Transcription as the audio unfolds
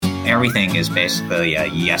everything is basically a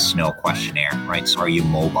yes-no questionnaire, right? So are you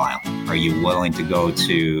mobile? Are you willing to go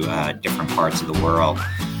to different parts of the world?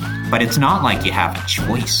 But it's not like you have a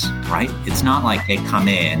choice, right? It's not like they come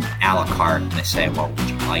in a la carte and they say, well, would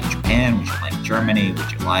you like Japan? Would you like Germany? Would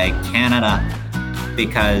you like Canada?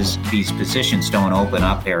 Because these positions don't open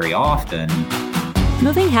up very often.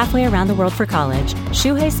 Moving halfway around the world for college,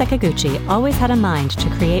 Shuhei Sekiguchi always had a mind to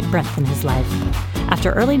create breadth in his life.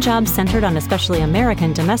 After early jobs centered on especially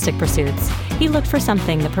American domestic pursuits, he looked for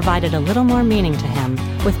something that provided a little more meaning to him,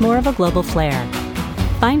 with more of a global flair.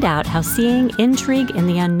 Find out how seeing intrigue in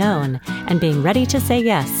the unknown and being ready to say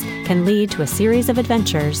yes can lead to a series of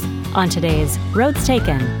adventures on today's Roads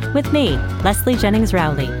Taken with me, Leslie Jennings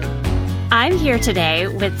Rowley. I'm here today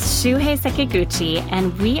with Shuhei Sekiguchi,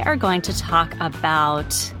 and we are going to talk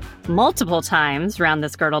about multiple times around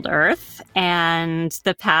this girdled earth and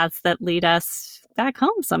the paths that lead us back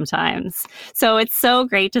home sometimes. So it's so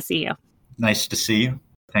great to see you. Nice to see you.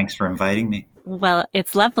 Thanks for inviting me. Well,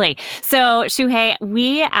 it's lovely. So, Shuhei,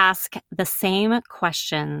 we ask the same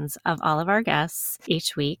questions of all of our guests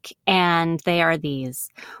each week, and they are these.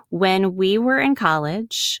 When we were in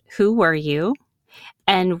college, who were you?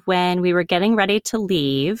 And when we were getting ready to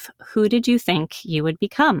leave, who did you think you would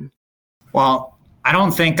become? Well, I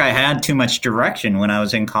don't think I had too much direction when I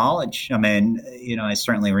was in college. I mean, I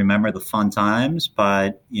certainly remember the fun times,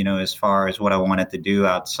 but, as far as what I wanted to do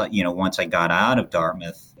outside, once I got out of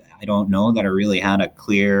Dartmouth, I don't know that I really had a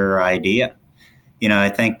clear idea. I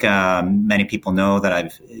think many people know that I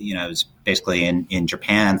was basically in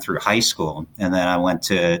Japan through high school, and then I went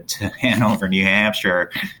to Hanover, New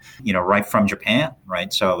Hampshire, right from Japan,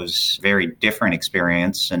 right? So it was a very different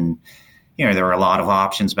experience, and there were a lot of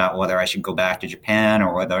options about whether I should go back to Japan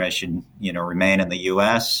or whether I should, remain in the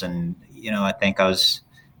U.S. And, I think I was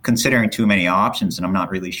considering too many options, and I'm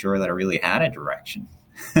not really sure that I really had a direction.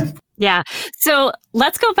 Yeah. So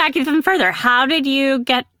let's go back even further. How did you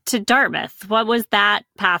get to Dartmouth? What was that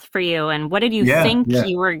path for you? And what did you think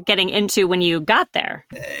you were getting into when you got there?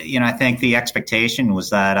 I think the expectation was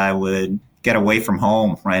that I would get away from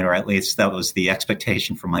home, right? Or at least that was the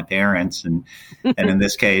expectation from my parents. And in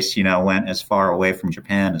this case, went as far away from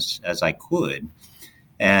Japan as I could.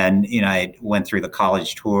 And, I went through the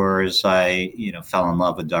college tours. I, fell in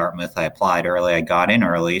love with Dartmouth. I applied early. I got in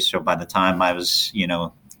early. So by the time I was,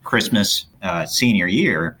 Christmas senior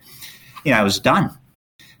year, I was done.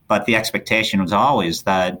 But the expectation was always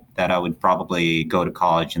that I would probably go to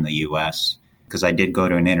college in the U.S. because I did go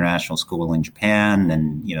to an international school in Japan,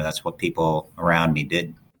 and, that's what people around me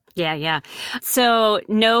did. Yeah. So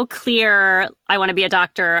no clear, I want to be a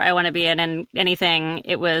doctor, I want to be in anything.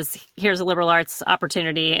 It was, here's a liberal arts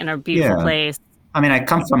opportunity in a beautiful place. I mean, I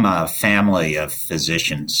come from a family of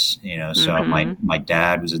physicians, so my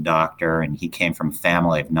dad was a doctor, and he came from a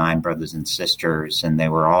family of 9 brothers and sisters, and they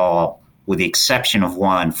were all, with the exception of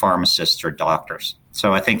one, pharmacists or doctors.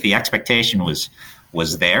 So I think the expectation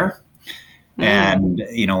was there. And,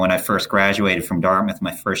 when I first graduated from Dartmouth,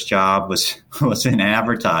 my first job was in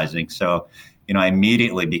advertising. So, I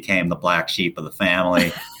immediately became the black sheep of the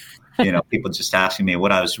family. People just asking me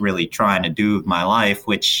what I was really trying to do with my life,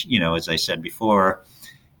 which, as I said before,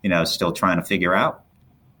 still trying to figure out.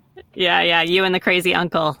 Yeah. You and the crazy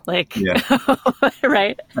uncle,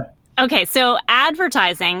 right? Okay. So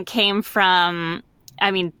advertising came from,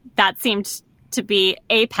 that seemed to be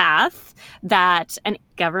a path that an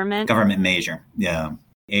government major. Yeah.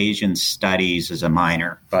 Asian studies as a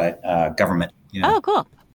minor, but government. Oh, cool.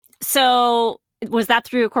 So was that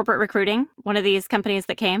through corporate recruiting, one of these companies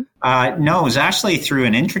that came? No, it was actually through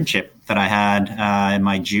an internship that I had in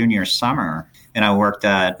my junior summer. And I worked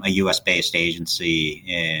at a U.S.-based agency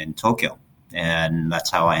in Tokyo. And that's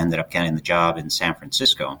how I ended up getting the job in San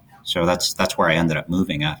Francisco. So that's where I ended up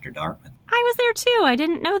moving after Dartmouth. I was there too. I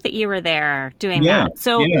didn't know that you were there doing that.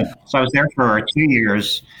 So I was there for 2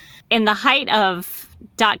 years. In the height of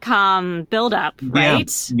 .com buildup,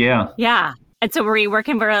 right? Yeah. And so were you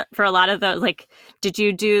working for a lot of those, did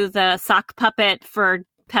you do the sock puppet for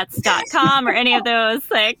pets.com or any of those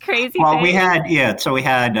crazy things? We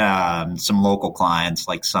had some local clients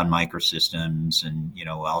like Sun Microsystems, and,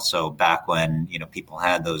 also back when, people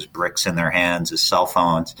had those bricks in their hands as cell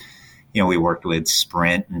phones, we worked with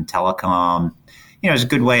Sprint and Telecom. It was a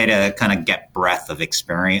good way to kind of get breadth of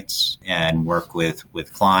experience and work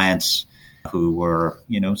with clients who were,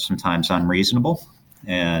 sometimes unreasonable.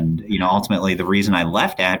 And, ultimately the reason I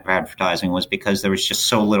left advertising was because there was just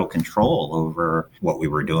so little control over what we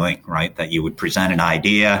were doing, right? That you would present an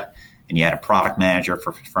idea and you had a product manager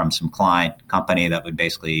from some client company that would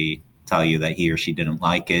basically tell you that he or she didn't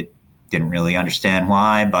like it, didn't really understand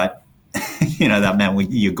why, but that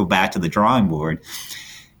meant you go back to the drawing board.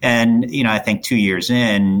 And, I think 2 years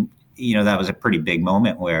in, that was a pretty big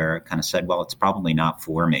moment where I kind of said, well, it's probably not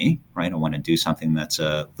for me, right? I want to do something that's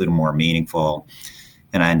a little more meaningful.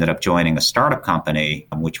 And I ended up joining a startup company,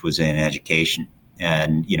 which was in education.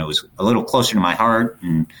 And, it was a little closer to my heart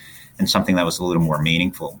and something that was a little more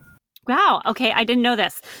meaningful. Wow. Okay. I didn't know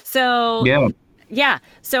this. So, yeah.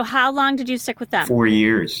 So how long did you stick with them? 4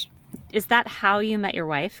 years. Is that how you met your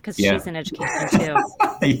wife? Because she's in education too.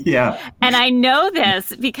 Yeah. And I know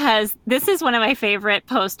this because this is one of my favorite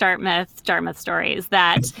post-Dartmouth stories,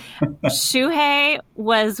 that Shuhei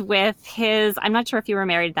was with his, I'm not sure if you were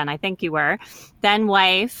married then, I think you were, then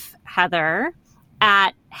wife, Heather,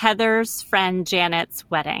 at Heather's friend Janet's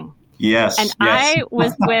wedding. Yes. And I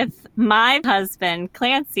was with my husband,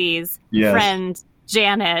 Clancy's friend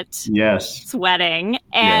Janet's wedding.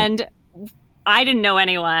 And I didn't know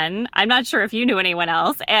anyone. I'm not sure if you knew anyone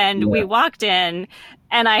else. And we walked in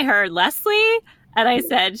and I heard Leslie and I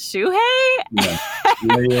said, Shuhei?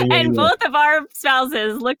 And both of our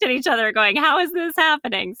spouses looked at each other going, how is this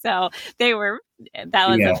happening? So that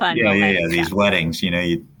was a fun moment. Yeah. These weddings,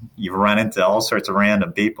 you run into all sorts of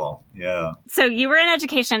random people. Yeah. So you were in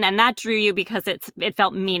education and that drew you because it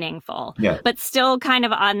felt meaningful. Yeah. But still kind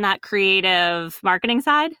of on that creative marketing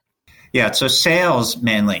side? Yeah, so sales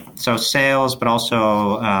mainly. So sales, but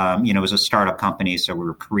also, it was a startup company. So we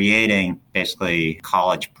were creating basically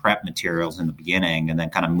college prep materials in the beginning and then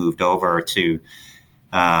kind of moved over to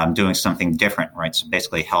doing something different, right? So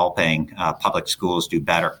basically helping public schools do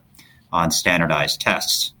better on standardized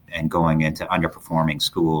tests and going into underperforming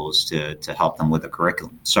schools to help them with the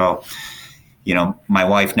curriculum. So, my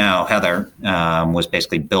wife now, Heather, was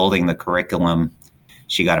basically building the curriculum.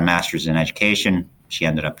 She got a master's in education. She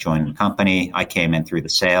ended up joining the company. I came in through the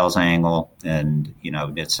sales angle and,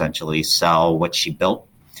 essentially sell what she built.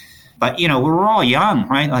 But, we were all young,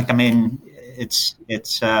 right? It's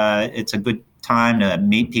a good time to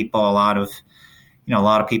meet people. A lot of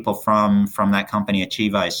people from that company,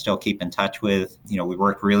 Achieva, I still keep in touch with. We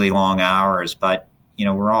work really long hours, but,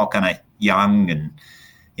 we're all kind of young and,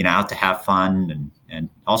 out to have fun and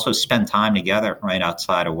also spend time together right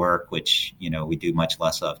outside of work, which, we do much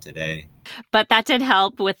less of today. But that did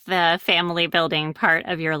help with the family building part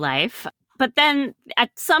of your life. But then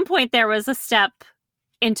at some point there was a step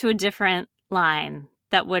into a different line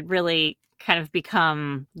that would really kind of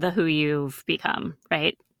become who you've become,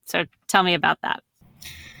 right? So tell me about that.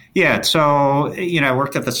 Yeah. So, I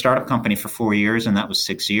worked at the startup company for 4 years and that was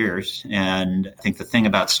 6 years. And I think the thing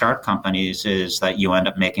about startup companies is that you end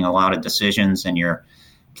up making a lot of decisions and you're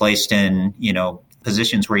placed in,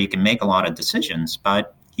 positions where you can make a lot of decisions,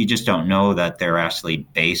 but you just don't know that they're actually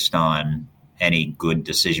based on any good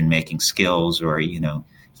decision-making skills or,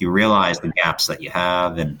 you realize the gaps that you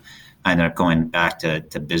have. And I ended up going back to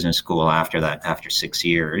business school after that, after 6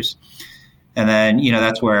 years. And then,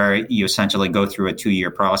 that's where you essentially go through a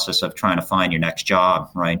 2-year process of trying to find your next job,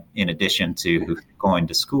 right, in addition to going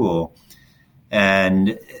to school.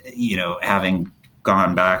 And, having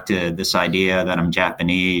gone back to this idea that I'm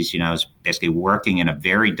Japanese, I was basically working in a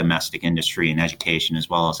very domestic industry in education as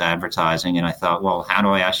well as advertising. And I thought, well, how do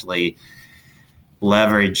I actually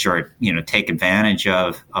leverage or, take advantage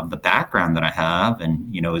of the background that I have?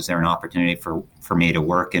 And, is there an opportunity for me to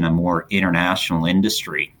work in a more international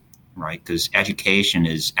industry? Right, because education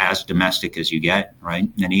is as domestic as you get, right?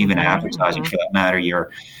 And even advertising, for that matter, you're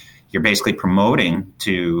basically promoting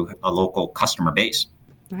to a local customer base,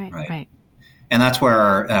 right? And that's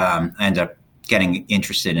where I ended up getting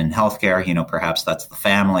interested in healthcare. Perhaps that's the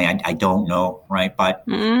family. I don't know, right? But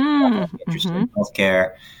interested in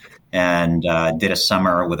healthcare, and did a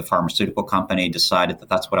summer with a pharmaceutical company. Decided that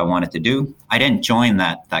that's what I wanted to do. I didn't join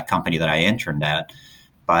that company that I interned at,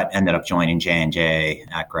 but ended up joining J&J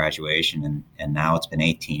at graduation, and now it's been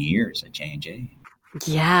 18 years at J&J.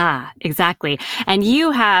 Yeah, exactly. And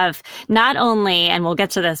you have not only, and we'll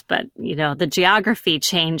get to this, but, the geography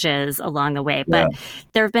changes along the way, but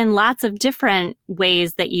there have been lots of different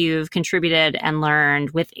ways that you've contributed and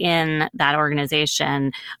learned within that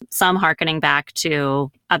organization, some hearkening back to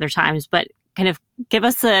other times, but kind of give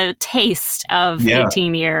us a taste of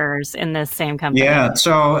 18 years in this same company. Yeah.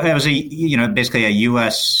 So it was basically a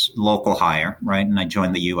U.S. local hire, right? And I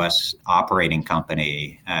joined the U.S. operating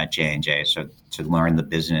company at J&J. So to learn the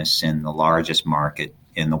business in the largest market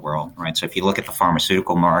in the world, right? So if you look at the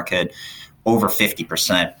pharmaceutical market, over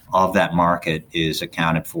 50% of that market is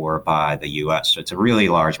accounted for by the U.S. So it's a really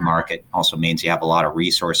large market. Also means you have a lot of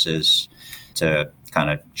resources to kind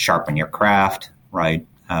of sharpen your craft, right?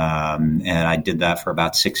 And I did that for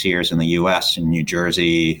about 6 years in the U.S., in New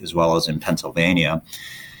Jersey, as well as in Pennsylvania.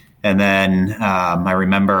 And then I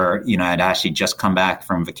remember, I'd actually just come back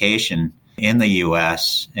from vacation in the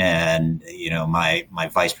U.S. and, my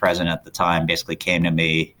vice president at the time basically came to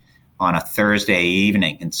me on a Thursday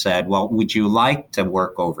evening and said, well, would you like to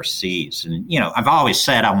work overseas? And, I've always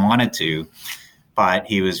said I wanted to, but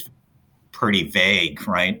he was pretty vague,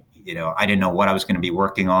 right? I didn't know what I was going to be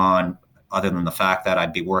working on other than the fact that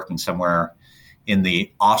I'd be working somewhere in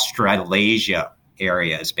the Australasia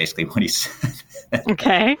area is basically what he said.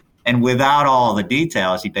 Okay. And without all the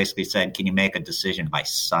details, he basically said, can you make a decision by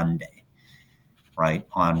Sunday, right,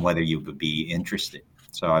 on whether you would be interested?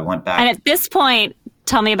 So I went back. And at this point,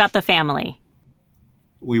 tell me about the family.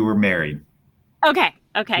 We were married. Okay.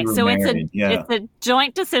 So married. It's a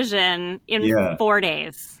joint decision in 4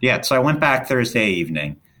 days. Yeah. So I went back Thursday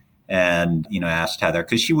evening and, asked Heather,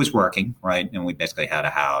 because she was working, right? And we basically had a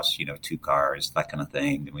house, 2 cars, that kind of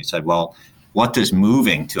thing. And we said, well, what does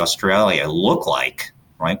moving to Australia look like,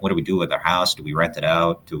 right? What do we do with our house? Do we rent it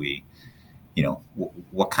out? Do we,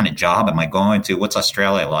 what kind of job am I going to? What's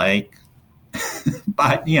Australia like?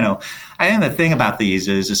 But, I think the thing about these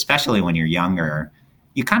is, especially when you're younger,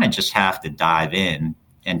 you kind of just have to dive in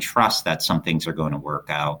and trust that some things are going to work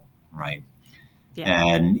out, right? Yeah.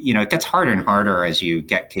 And, it gets harder and harder as you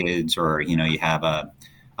get kids or, you have a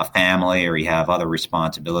family or you have other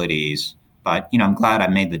responsibilities. But, I'm glad I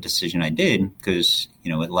made the decision I did because,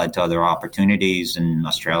 it led to other opportunities. And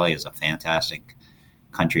Australia is a fantastic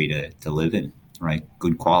country to live in, right?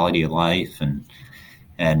 Good quality of life and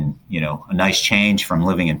a nice change from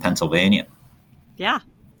living in Pennsylvania. Yeah.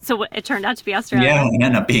 So it turned out to be Australia. Yeah, it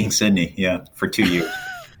ended up being Sydney, for 2 years.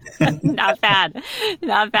 Not bad.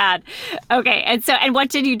 Okay. And what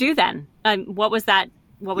did you do then? What was that?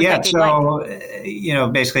 What was that gig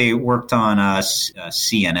like? Basically worked on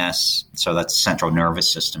CNS. So that's central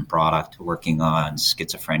nervous system product, working on the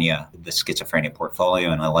schizophrenia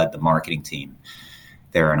portfolio. And I led the marketing team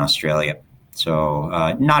there in Australia.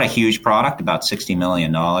 So not a huge product, about $60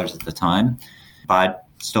 million at the time, but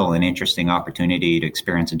still an interesting opportunity to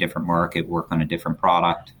experience a different market, work on a different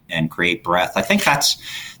product, and create breadth. I think that's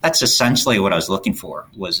essentially what I was looking for,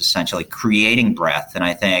 was essentially creating breadth. And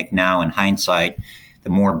I think now in hindsight, the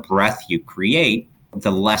more breadth you create,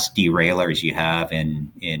 the less derailers you have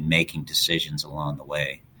in making decisions along the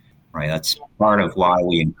way, right? That's part of why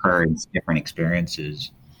we encourage different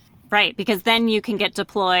experiences. Right, because then you can get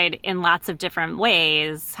deployed in lots of different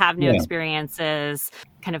ways, have new experiences.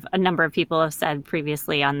 Kind of a number of people have said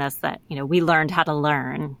previously on this that, we learned how to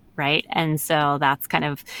learn, right? And so that's kind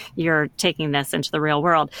of, you're taking this into the real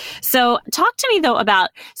world. So talk to me though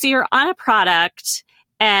so you're on a product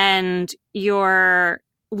and you're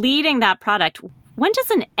leading that product. When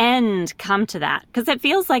does an end come to that? Because it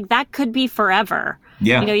feels like that could be forever.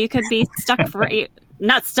 Yeah. You could be stuck for...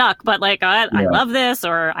 Not stuck, but like, I love this,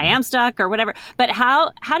 or I am stuck, or whatever. But how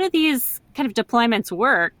do these kind of deployments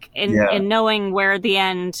work in knowing where the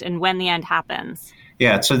end and when the end happens?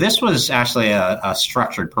 Yeah, so this was actually a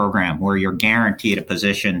structured program where you're guaranteed a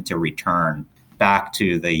position to return back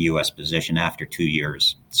to the U.S. position after 2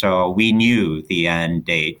 years. So we knew the end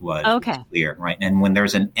date was clear, right? And when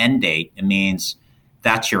there's an end date, it means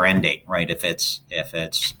that's your end date, right? If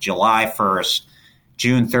it's July 1st,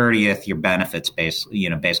 June 30th, your benefits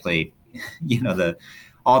basically,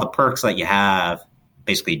 all the perks that you have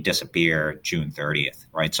basically disappear June 30th,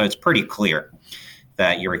 right? So it's pretty clear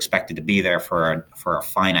that you're expected to be there for a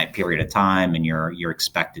finite period of time, and you're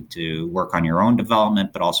expected to work on your own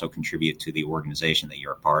development, but also contribute to the organization that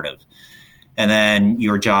you're a part of. And then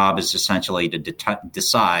your job is essentially to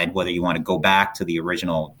decide whether you want to go back to the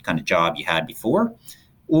original kind of job you had before.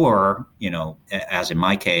 Or, as in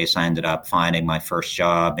my case, I ended up finding my first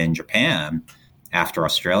job in Japan after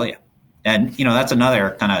Australia. And, that's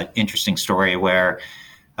another kind of interesting story where,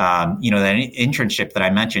 that internship that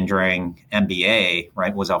I mentioned during MBA,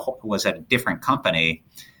 right, was at a different company.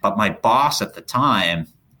 But my boss at the time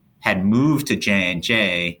had moved to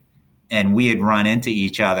J&J, and we had run into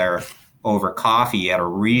each other over coffee at a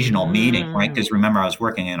regional meeting, right? Because remember, I was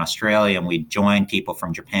working in Australia and we joined people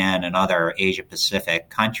from Japan and other Asia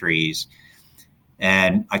Pacific countries.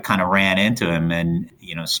 And I kind of ran into him and,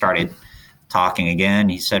 started talking again.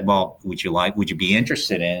 He said, well, would you be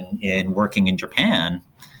interested in working in Japan?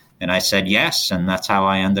 And I said, yes. And that's how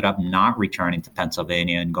I ended up not returning to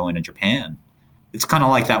Pennsylvania and going to Japan. It's kind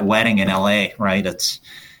of like that wedding in LA, right? It's,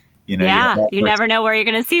 you never know where you're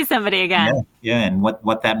going to see somebody again. Yeah, and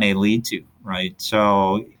what that may lead to, right?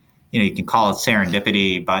 So, you can call it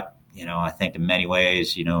serendipity, but, I think in many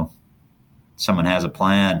ways, someone has a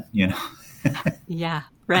plan, Yeah,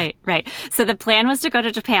 Right. So the plan was to go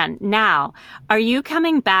to Japan. Now, are you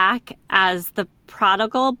coming back as the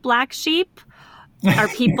prodigal black sheep? Are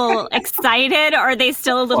people excited? Or are they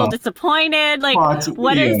still a little disappointed? Like,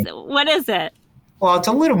 what is it? Well, it's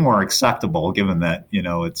a little more acceptable given that,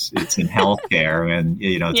 it's in healthcare and,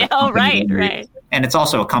 it's right. And it's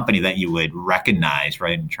also a company that you would recognize,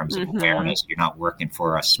 right, in terms of awareness. You're not working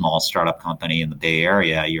for a small startup company in the Bay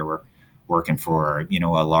Area. You're working for,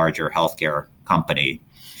 a larger healthcare company.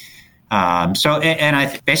 I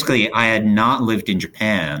had not lived in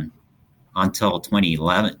Japan until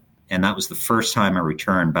 2011. And that was the first time I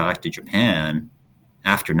returned back to Japan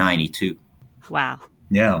after 92. Wow.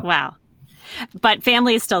 Yeah. Wow. But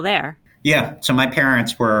family is still there. Yeah. So my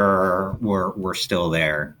parents were still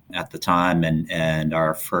there at the time. And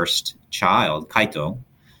our first child, Kaito,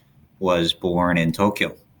 was born in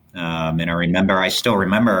Tokyo. And I still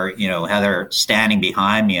remember, Heather standing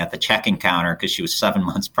behind me at the check-in counter because she was 7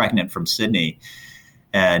 months pregnant from Sydney.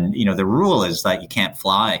 And, the rule is that you can't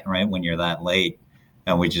fly, right, when you're that late.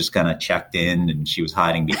 And we just kind of checked in and she was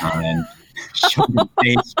hiding behind, showing her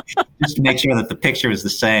face just to make sure that the picture was the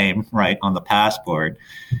same, right, on the passport.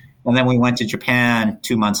 And then we went to Japan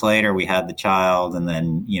 2 months later. We had the child. And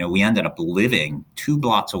then, we ended up living 2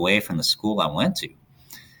 blocks away from the school I went to.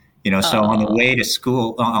 So on the way to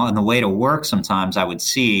school, on the way to work, sometimes I would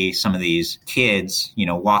see some of these kids,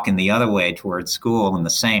 walking the other way towards school in the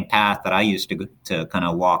same path that I used to kind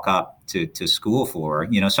of walk up to school for,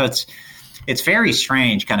 so it's very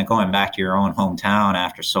strange kind of going back to your own hometown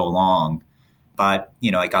after so long. But,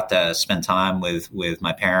 I got to spend time with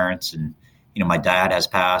my parents and, my dad has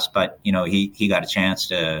passed, but, he got a chance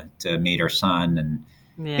to meet our son and,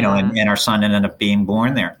 and our son ended up being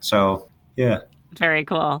born there. So, yeah. Very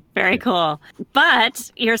cool. Very cool.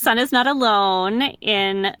 But your son is not alone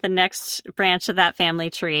in the next branch of that family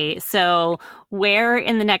tree. So where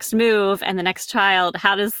in the next move and the next child,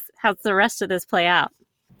 how's the rest of this play out?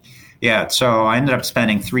 Yeah. So I ended up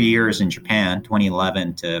spending 3 years in Japan,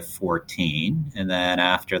 2011 to 14. And then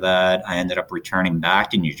after that, I ended up returning back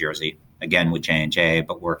to New Jersey, again with J&J,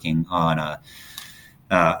 but working on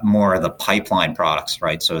more of the pipeline products,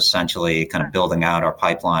 right? So essentially kind of building out our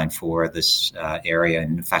pipeline for this area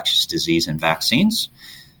in infectious disease and vaccines.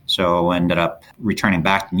 So ended up returning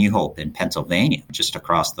back to New Hope in Pennsylvania, just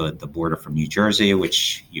across the border from New Jersey,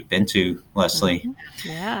 which you've been to, Leslie. Mm-hmm.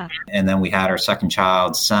 Yeah. And then we had our second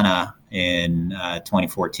child, Senna, in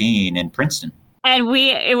 2014 in Princeton. And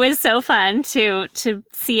it was so fun to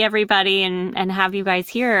see everybody and have you guys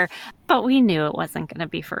here, but we knew it wasn't going to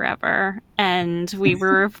be forever. And we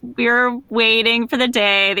were waiting for the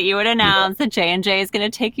day that you would announce that J&J is going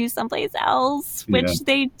to take you someplace else, which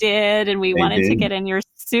they did. And we wanted to get in your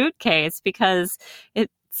suitcase because it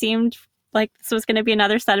seemed like this was going to be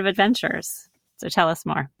another set of adventures. So tell us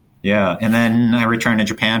more. Yeah. And then I returned to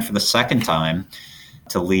Japan for the second time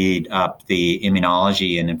to lead up the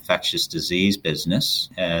immunology and infectious disease business.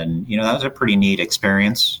 And, that was a pretty neat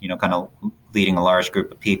experience, kind of leading a large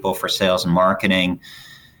group of people for sales and marketing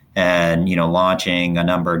and, launching a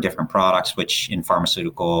number of different products, which in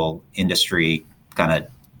pharmaceutical industry kind of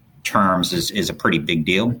terms is a pretty big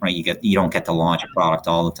deal, right? You don't get to launch a product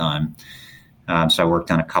all the time. So I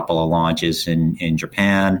worked on a couple of launches in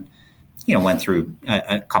Japan, went through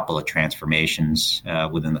a couple of transformations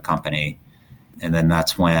within the company. And then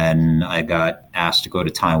that's when I got asked to go to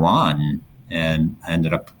Taiwan, and I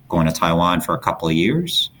ended up going to Taiwan for a couple of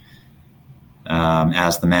years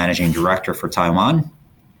as the managing director for Taiwan,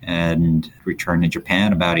 and returned to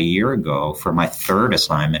Japan about a year ago for my third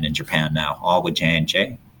assignment in Japan now, all with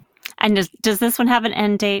J&J. And does this one have an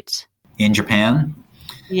end date? In Japan?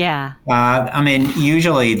 Yeah.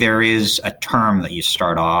 Usually there is a term that you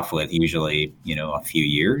start off with, usually, a few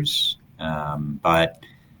years. But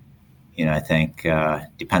I think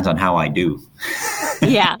depends on how I do.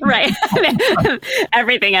 Yeah, right.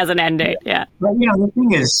 Everything has an end date. Yeah. But, the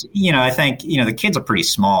thing is, I think, the kids are pretty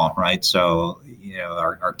small, right? So,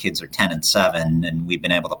 our kids are 10 and 7, and we've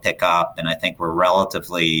been able to pick up. And I think we're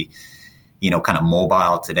relatively, kind of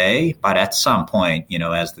mobile today. But at some point,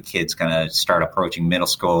 as the kids kind of start approaching middle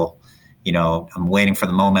school, I'm waiting for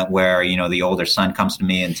the moment where, the older son comes to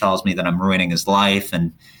me and tells me that I'm ruining his life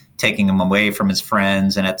and taking him away from his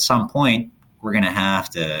friends. And at some point, we're going to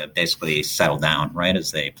have to basically settle down, right,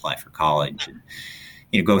 as they apply for college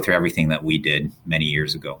and go through everything that we did many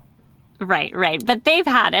years ago. Right. But they've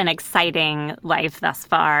had an exciting life thus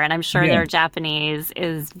far. And I'm sure their Japanese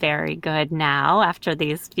is very good now after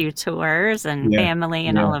these few tours and family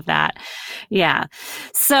and all of that. Yeah.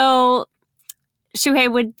 So,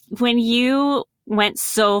 Shuhei, when you went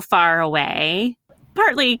so far away,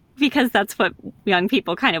 partly because that's what young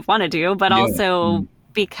people kind of want to do, but also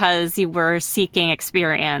because you were seeking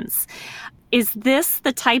experience. Is this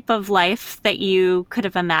the type of life that you could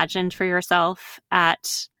have imagined for yourself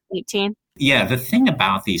at 18? Yeah, the thing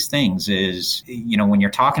about these things is, when you're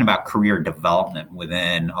talking about career development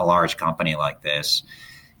within a large company like this,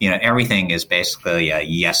 everything is basically a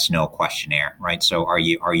yes/no questionnaire, right? So are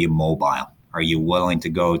you mobile? Are you willing to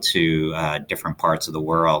go to different parts of the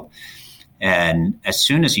world? And as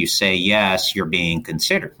soon as you say yes, you're being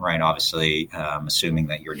considered, right? Obviously, assuming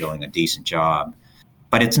that you're doing a decent job.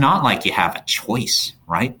 But it's not like you have a choice,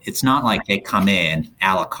 right? It's not like they come in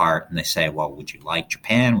a la carte and they say, well, would you like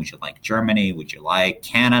Japan? Would you like Germany? Would you like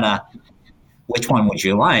Canada? Which one would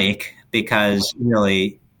you like? Because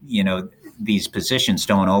really, these positions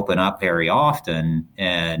don't open up very often.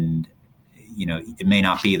 And, it may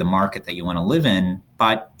not be the market that you want to live in.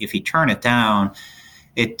 But if you turn it down,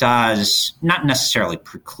 it does not necessarily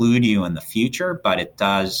preclude you in the future, but it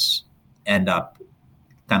does end up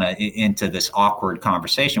kind of into this awkward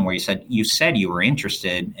conversation where you said you were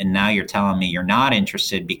interested, and now you're telling me you're not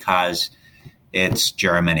interested because it's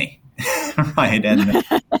Germany, right? And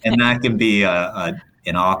that can be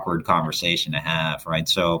an awkward conversation to have, right?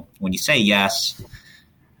 So when you say yes,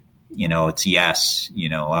 it's yes,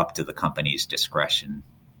 up to the company's discretion,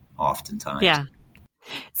 oftentimes. Yeah.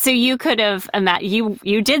 So you could have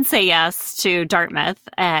you did say yes to Dartmouth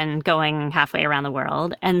and going halfway around the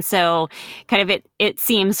world. And so kind of it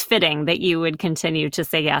seems fitting that you would continue to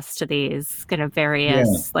say yes to these kind of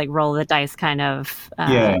various like roll the dice kind of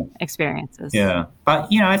experiences. Yeah. But,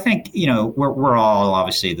 I think, we're all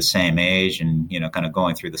obviously the same age and, kind of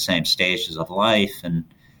going through the same stages of life. And,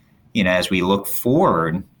 as we look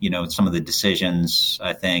forward, some of the decisions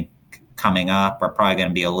I think coming up are probably going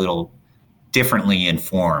to be a little differently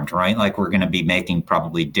informed, right? Like we're going to be making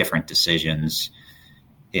probably different decisions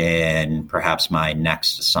in perhaps my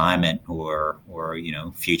next assignment or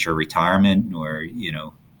future retirement or,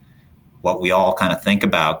 what we all kind of think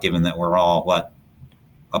about, given that we're all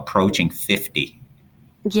approaching 50.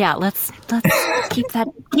 Yeah, let's keep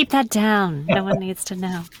that down. No one needs to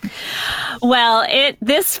know. Well,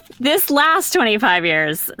 this last 25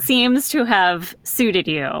 years seems to have suited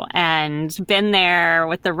you and been there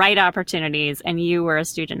with the right opportunities, and you were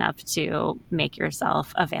astute enough to make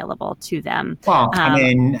yourself available to them. Well,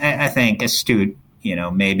 I think astute,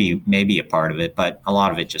 maybe a part of it, but a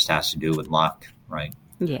lot of it just has to do with luck, right?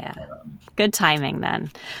 Yeah. Good timing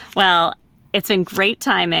then. Well, it's been great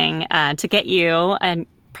timing to get you, and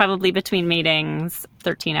probably between meetings,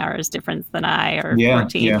 13 hours difference than I, or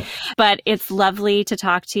 14. Yeah. But it's lovely to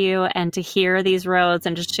talk to you and to hear these roads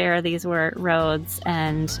and to share these roads.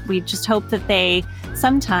 And we just hope that they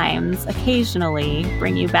sometimes, occasionally,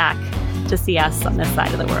 bring you back to see us on this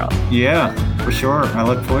side of the world. Yeah, for sure. I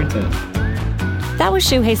look forward to it. That was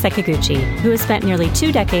Shuhei Sekaguchi, who has spent nearly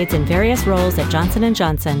 2 decades in various roles at Johnson &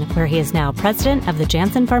 Johnson, where he is now president of the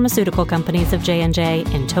Janssen Pharmaceutical Companies of J&J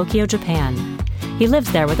in Tokyo, Japan. He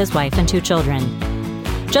lives there with his wife and 2 children.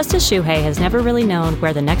 Just as Shuhei has never really known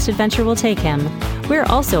where the next adventure will take him, we're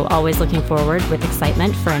also always looking forward with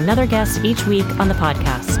excitement for another guest each week on the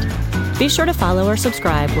podcast. Be sure to follow or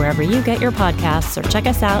subscribe wherever you get your podcasts, or check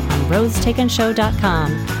us out on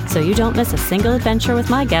roadstaken.show.com so you don't miss a single adventure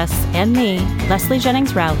with my guests and me, Leslie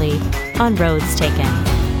Jennings Rowley, on Roads Taken.